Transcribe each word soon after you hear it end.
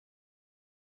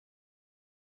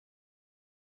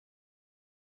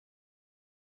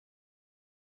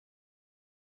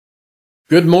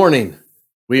Good morning.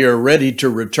 We are ready to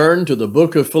return to the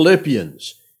book of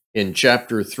Philippians in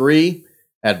chapter 3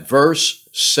 at verse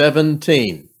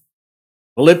 17.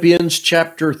 Philippians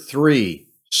chapter 3,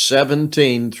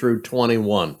 17 through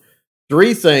 21.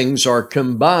 Three things are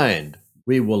combined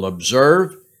we will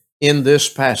observe in this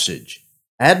passage: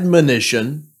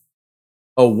 admonition,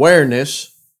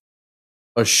 awareness,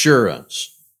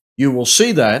 assurance. You will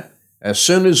see that as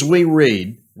soon as we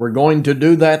read. We're going to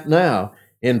do that now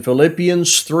in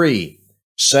Philippians 3,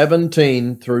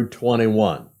 17 through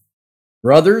 21.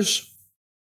 Brothers,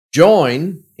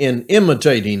 join in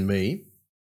imitating me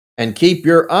and keep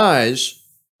your eyes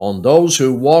on those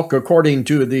who walk according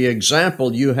to the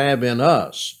example you have in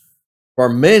us. For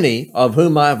many of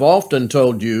whom I've often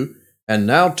told you, and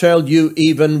now tell you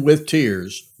even with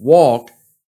tears, walk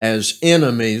as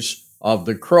enemies of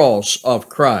the cross of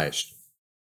Christ.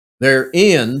 Their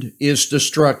end is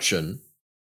destruction.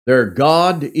 Their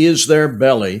God is their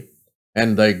belly,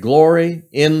 and they glory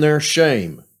in their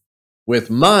shame, with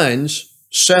minds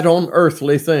set on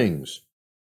earthly things.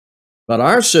 But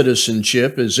our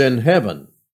citizenship is in heaven,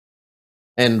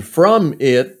 and from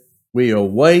it we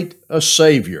await a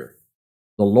Savior,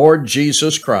 the Lord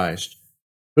Jesus Christ,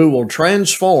 who will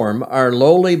transform our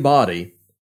lowly body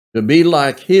to be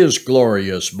like His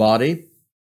glorious body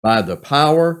by the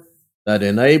power that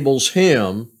enables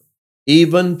Him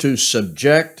even to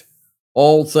subject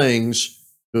all things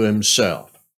to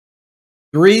Himself.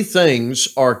 Three things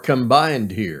are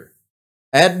combined here: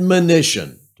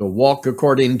 admonition, to walk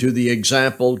according to the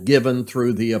example given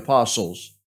through the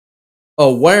apostles;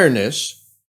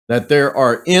 awareness, that there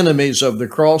are enemies of the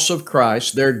cross of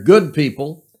Christ. They're good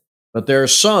people, but there are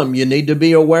some you need to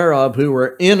be aware of who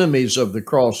are enemies of the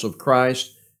cross of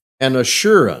Christ; and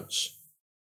assurance,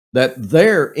 that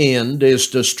their end is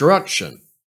destruction.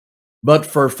 But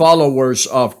for followers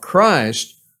of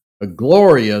Christ, a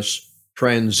glorious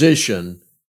transition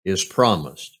is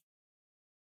promised.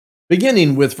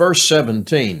 Beginning with verse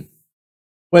 17,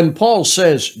 when Paul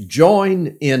says,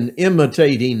 join in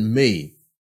imitating me,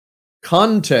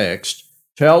 context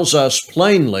tells us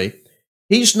plainly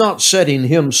he's not setting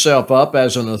himself up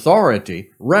as an authority.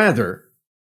 Rather,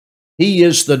 he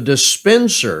is the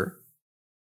dispenser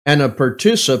and a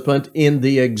participant in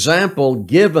the example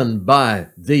given by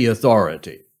the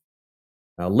authority.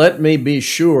 Now, let me be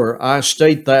sure I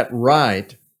state that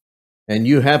right, and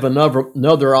you have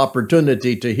another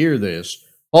opportunity to hear this.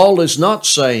 Paul is not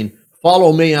saying,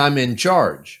 follow me, I'm in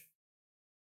charge.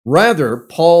 Rather,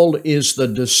 Paul is the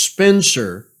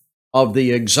dispenser of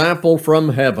the example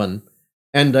from heaven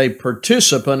and a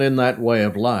participant in that way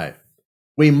of life.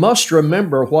 We must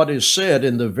remember what is said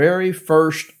in the very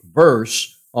first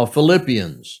verse of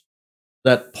Philippians,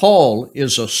 that Paul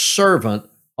is a servant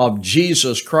of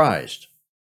Jesus Christ.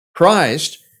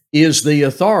 Christ is the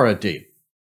authority,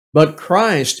 but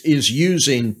Christ is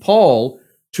using Paul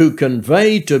to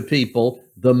convey to people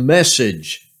the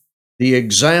message, the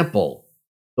example,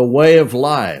 the way of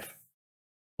life.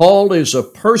 Paul is a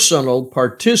personal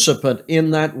participant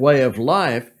in that way of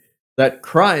life that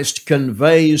Christ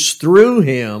conveys through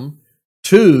him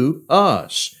to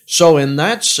us. So in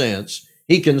that sense,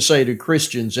 he can say to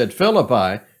Christians at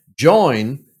Philippi,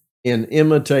 join in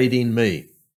imitating me.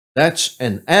 That's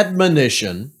an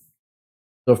admonition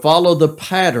to follow the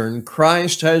pattern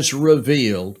Christ has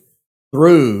revealed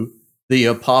through the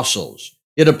apostles.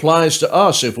 It applies to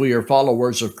us if we are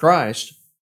followers of Christ.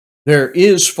 There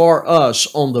is for us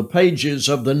on the pages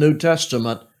of the New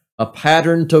Testament a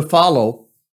pattern to follow.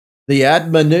 The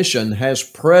admonition has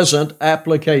present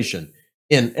application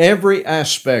in every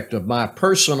aspect of my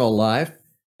personal life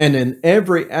and in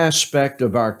every aspect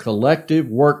of our collective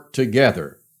work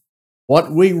together.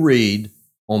 What we read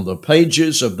on the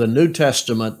pages of the New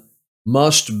Testament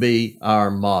must be our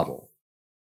model.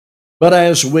 But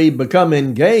as we become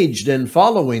engaged in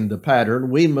following the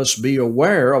pattern, we must be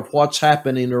aware of what's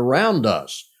happening around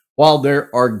us. While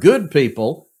there are good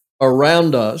people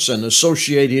around us and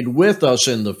associated with us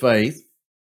in the faith,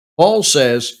 Paul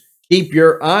says, keep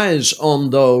your eyes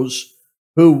on those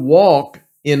who walk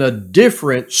in a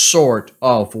different sort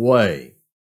of way.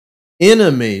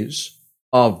 Enemies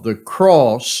of the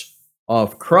cross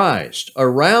of Christ.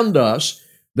 Around us,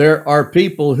 there are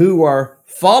people who are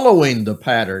following the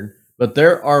pattern, but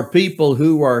there are people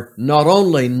who are not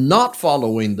only not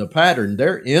following the pattern,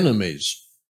 they're enemies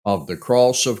of the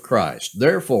cross of Christ.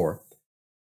 Therefore,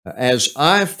 as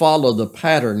I follow the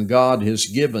pattern God has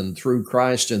given through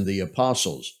Christ and the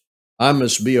apostles, I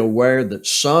must be aware that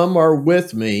some are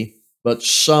with me, but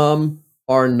some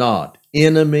are not,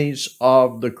 enemies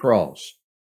of the cross.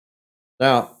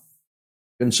 Now,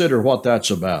 consider what that's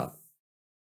about.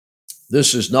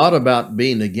 This is not about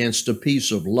being against a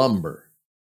piece of lumber.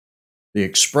 The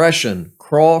expression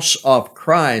cross of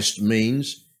Christ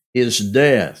means his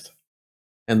death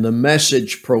and the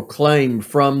message proclaimed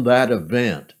from that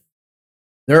event.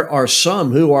 There are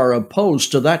some who are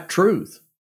opposed to that truth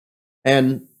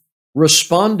and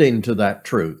responding to that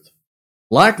truth.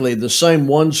 Likely the same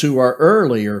ones who are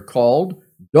earlier called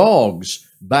dogs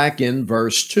back in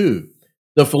verse 2.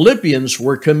 The Philippians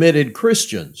were committed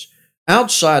Christians.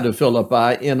 Outside of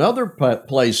Philippi, in other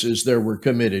places, there were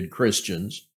committed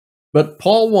Christians. But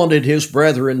Paul wanted his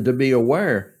brethren to be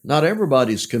aware, not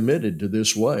everybody's committed to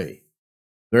this way.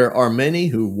 There are many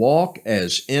who walk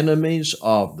as enemies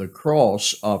of the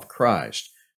cross of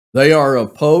Christ. They are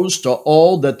opposed to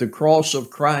all that the cross of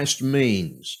Christ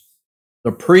means.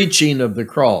 The preaching of the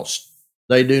cross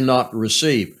they do not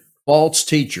receive. False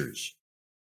teachers,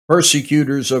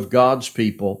 persecutors of God's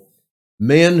people,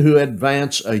 men who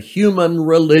advance a human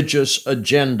religious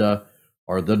agenda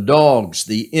are the dogs,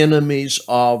 the enemies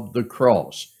of the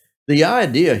cross. The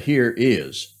idea here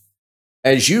is,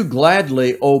 as you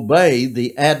gladly obey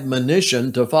the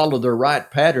admonition to follow the right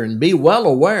pattern, be well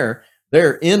aware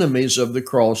they're enemies of the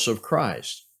cross of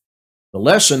Christ. The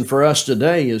lesson for us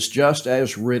today is just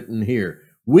as written here.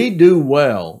 We do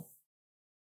well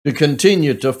to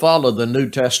continue to follow the New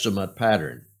Testament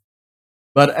pattern.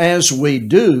 But as we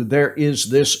do, there is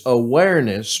this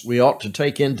awareness we ought to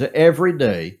take into every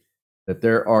day that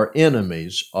there are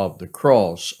enemies of the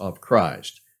cross of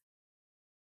Christ.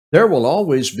 There will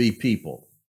always be people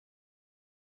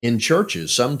in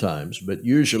churches sometimes, but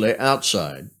usually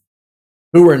outside,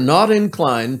 who are not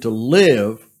inclined to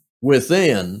live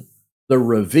within the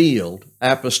revealed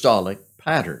apostolic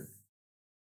pattern.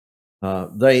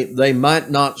 They might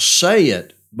not say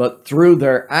it, but through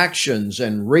their actions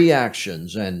and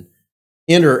reactions and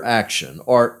interaction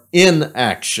or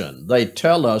inaction, they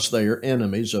tell us they are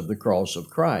enemies of the cross of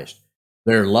Christ.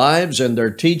 Their lives and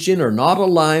their teaching are not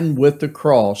aligned with the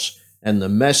cross and the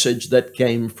message that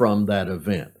came from that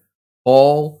event.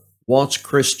 Paul wants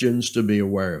Christians to be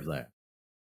aware of that.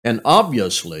 And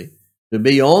obviously, to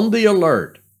be on the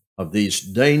alert of these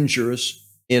dangerous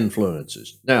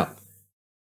influences. Now,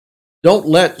 don't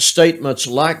let statements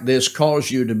like this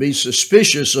cause you to be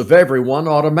suspicious of everyone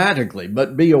automatically,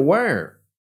 but be aware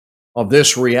of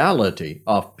this reality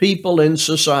of people in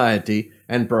society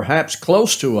and perhaps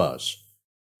close to us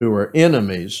who are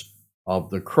enemies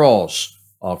of the cross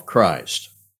of Christ.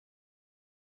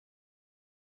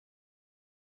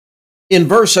 In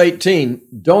verse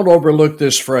 18, don't overlook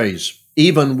this phrase,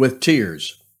 even with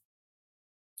tears.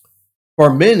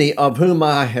 For many of whom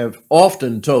I have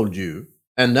often told you,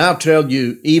 and now tell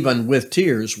you even with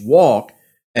tears, walk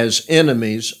as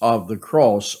enemies of the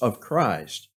cross of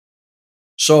Christ.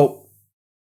 So,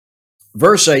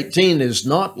 verse 18 is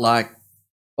not like,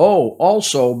 oh,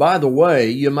 also, by the way,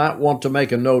 you might want to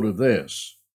make a note of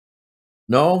this.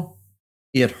 No,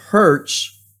 it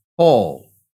hurts Paul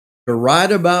to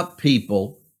write about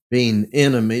people being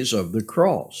enemies of the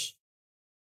cross.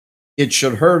 It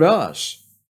should hurt us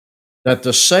that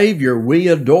the Savior we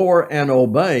adore and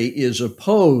obey is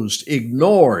opposed,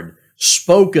 ignored,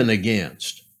 spoken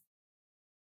against.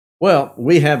 Well,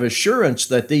 we have assurance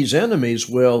that these enemies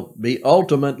will be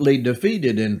ultimately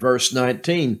defeated in verse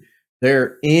 19.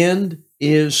 Their end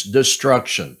is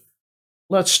destruction.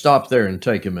 Let's stop there and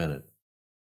take a minute.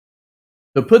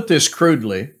 To put this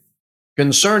crudely,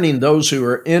 concerning those who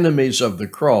are enemies of the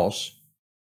cross,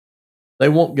 they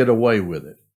won't get away with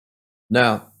it.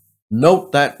 Now,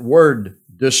 note that word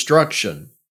destruction.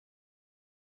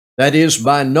 That is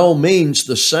by no means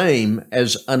the same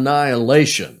as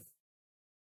annihilation.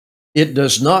 It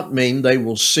does not mean they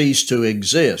will cease to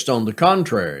exist. On the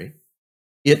contrary,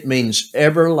 it means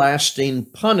everlasting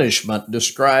punishment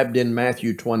described in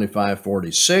Matthew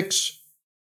 25:46.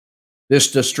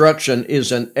 This destruction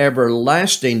is an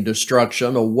everlasting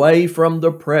destruction away from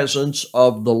the presence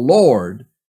of the Lord,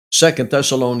 2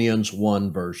 Thessalonians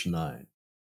 1 verse 9.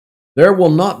 There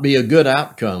will not be a good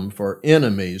outcome for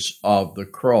enemies of the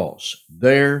cross.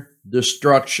 Their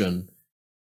destruction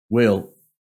will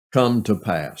come to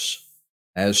pass,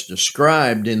 as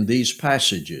described in these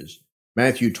passages,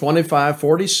 Matthew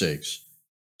 25:46,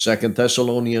 2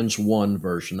 Thessalonians 1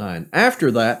 verse 9.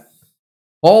 After that,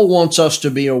 Paul wants us to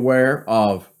be aware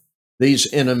of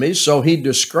these enemies, so he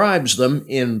describes them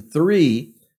in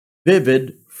 3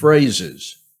 vivid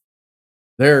phrases.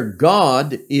 Their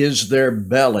God is their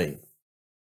belly.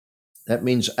 That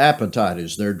means appetite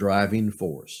is their driving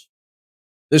force.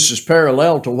 This is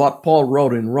parallel to what Paul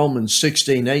wrote in Romans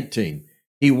 16:18.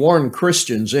 He warned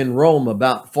Christians in Rome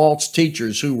about false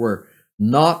teachers who were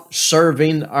not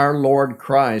serving our Lord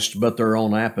Christ, but their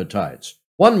own appetites.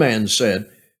 One man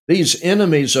said, "These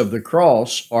enemies of the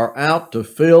cross are out to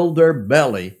fill their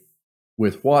belly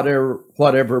with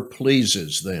whatever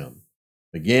pleases them."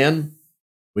 Again,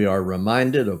 we are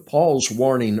reminded of Paul's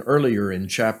warning earlier in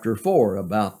chapter 4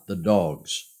 about the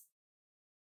dogs.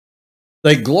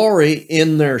 They glory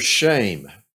in their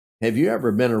shame. Have you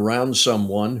ever been around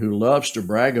someone who loves to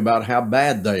brag about how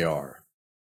bad they are?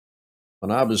 When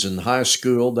I was in high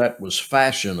school, that was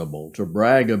fashionable to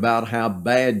brag about how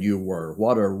bad you were,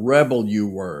 what a rebel you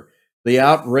were, the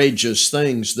outrageous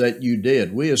things that you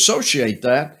did. We associate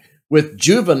that with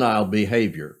juvenile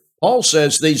behavior. Paul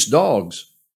says these dogs,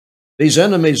 these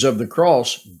enemies of the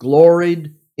cross,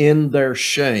 gloried in their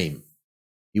shame.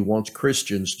 He wants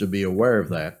Christians to be aware of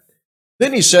that.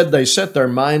 Then he said they set their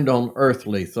mind on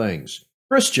earthly things.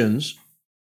 Christians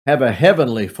have a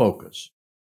heavenly focus.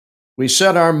 We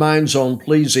set our minds on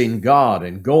pleasing God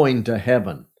and going to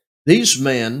heaven. These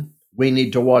men we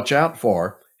need to watch out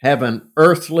for have an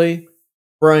earthly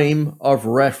frame of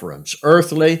reference,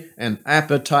 earthly and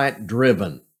appetite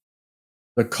driven.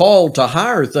 The call to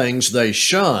higher things they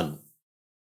shun.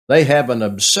 They have an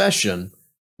obsession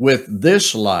with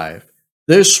this life,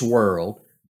 this world,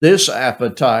 this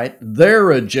appetite, their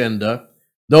agenda,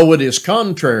 though it is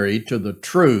contrary to the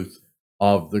truth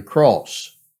of the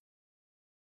cross.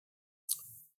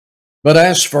 But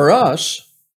as for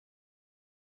us,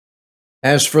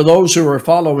 as for those who are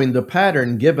following the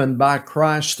pattern given by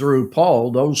Christ through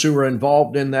Paul, those who are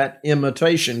involved in that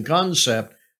imitation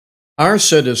concept, our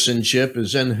citizenship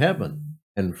is in heaven,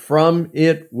 and from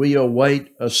it we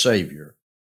await a Savior,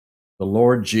 the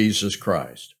Lord Jesus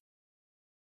Christ.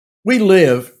 We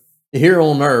live here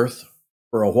on earth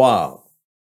for a while,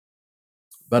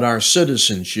 but our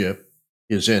citizenship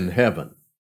is in heaven.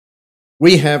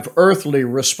 We have earthly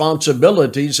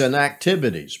responsibilities and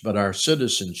activities, but our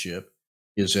citizenship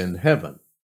is in heaven.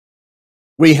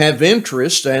 We have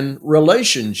interests and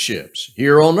relationships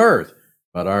here on earth,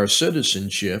 but our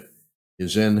citizenship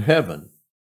is in heaven.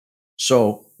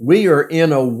 So we are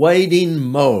in a waiting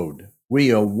mode. We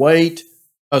await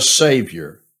a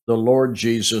Savior, the Lord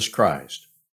Jesus Christ.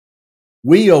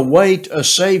 We await a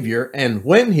Savior, and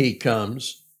when He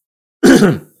comes,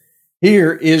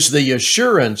 here is the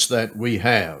assurance that we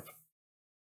have.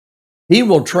 He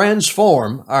will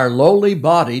transform our lowly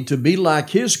body to be like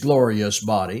His glorious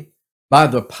body by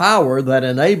the power that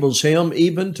enables Him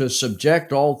even to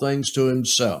subject all things to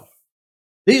Himself.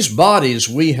 These bodies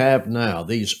we have now,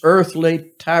 these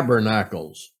earthly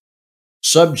tabernacles,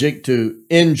 subject to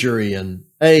injury and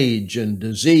age and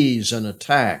disease and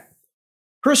attack,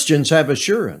 Christians have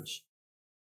assurance.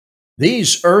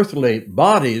 These earthly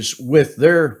bodies with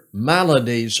their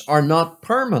maladies are not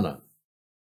permanent.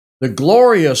 The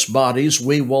glorious bodies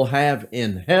we will have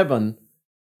in heaven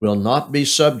will not be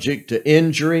subject to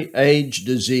injury, age,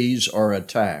 disease, or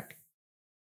attack.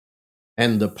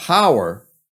 And the power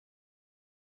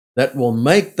that will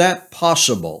make that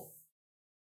possible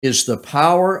is the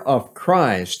power of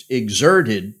Christ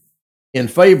exerted in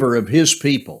favor of His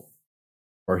people.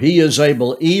 For He is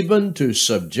able even to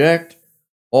subject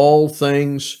all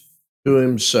things to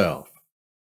Himself.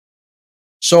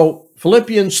 So,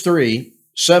 Philippians 3,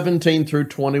 17 through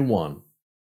 21,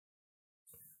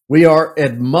 we are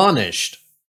admonished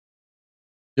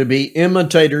to be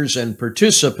imitators and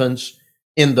participants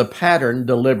in the pattern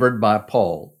delivered by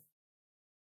Paul.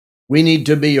 We need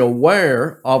to be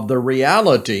aware of the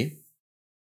reality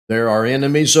there are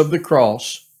enemies of the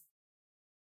cross.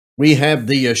 We have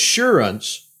the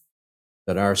assurance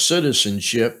that our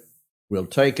citizenship will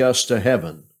take us to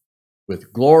heaven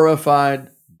with glorified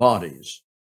bodies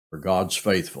for God's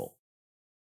faithful.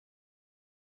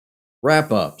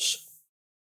 Wrap-ups.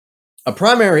 A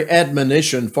primary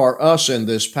admonition for us in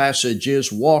this passage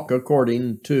is walk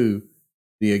according to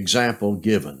the example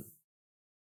given.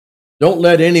 Don't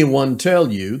let anyone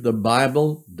tell you the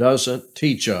Bible doesn't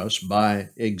teach us by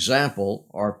example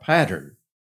or pattern.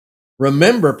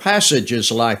 Remember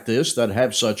passages like this that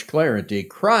have such clarity.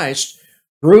 Christ,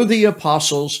 through the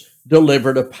apostles,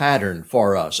 delivered a pattern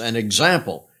for us, an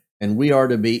example, and we are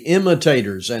to be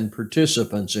imitators and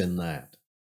participants in that.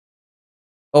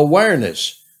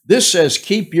 Awareness. This says,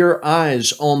 keep your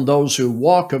eyes on those who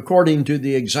walk according to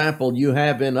the example you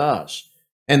have in us.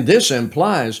 And this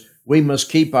implies we must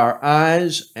keep our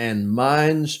eyes and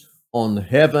minds on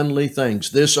heavenly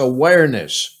things. This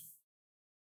awareness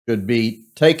could be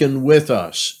taken with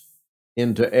us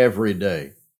into every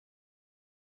day.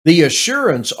 The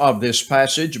assurance of this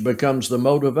passage becomes the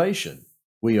motivation.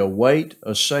 We await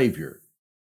a Savior.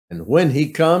 And when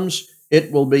He comes,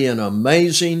 it will be an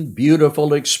amazing,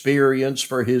 beautiful experience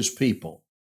for His people.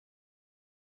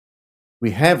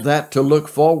 We have that to look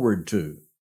forward to,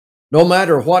 no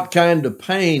matter what kind of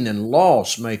pain and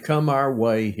loss may come our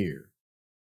way here.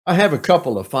 I have a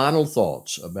couple of final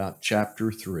thoughts about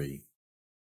chapter 3.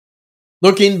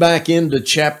 Looking back into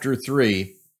chapter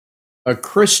 3, a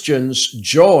Christian's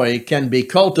joy can be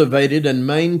cultivated and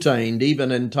maintained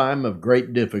even in time of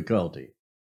great difficulty.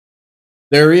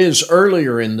 There is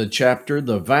earlier in the chapter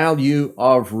the value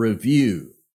of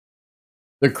review.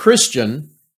 The Christian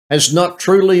has not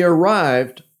truly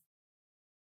arrived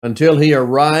until he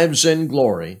arrives in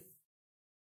glory,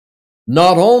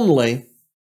 not only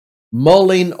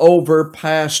mulling over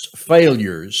past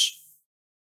failures,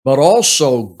 but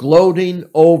also gloating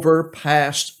over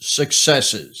past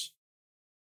successes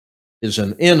is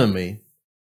an enemy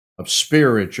of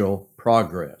spiritual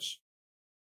progress.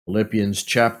 Philippians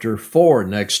chapter 4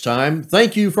 next time.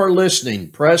 Thank you for listening.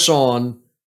 Press on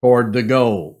toward the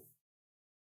goal.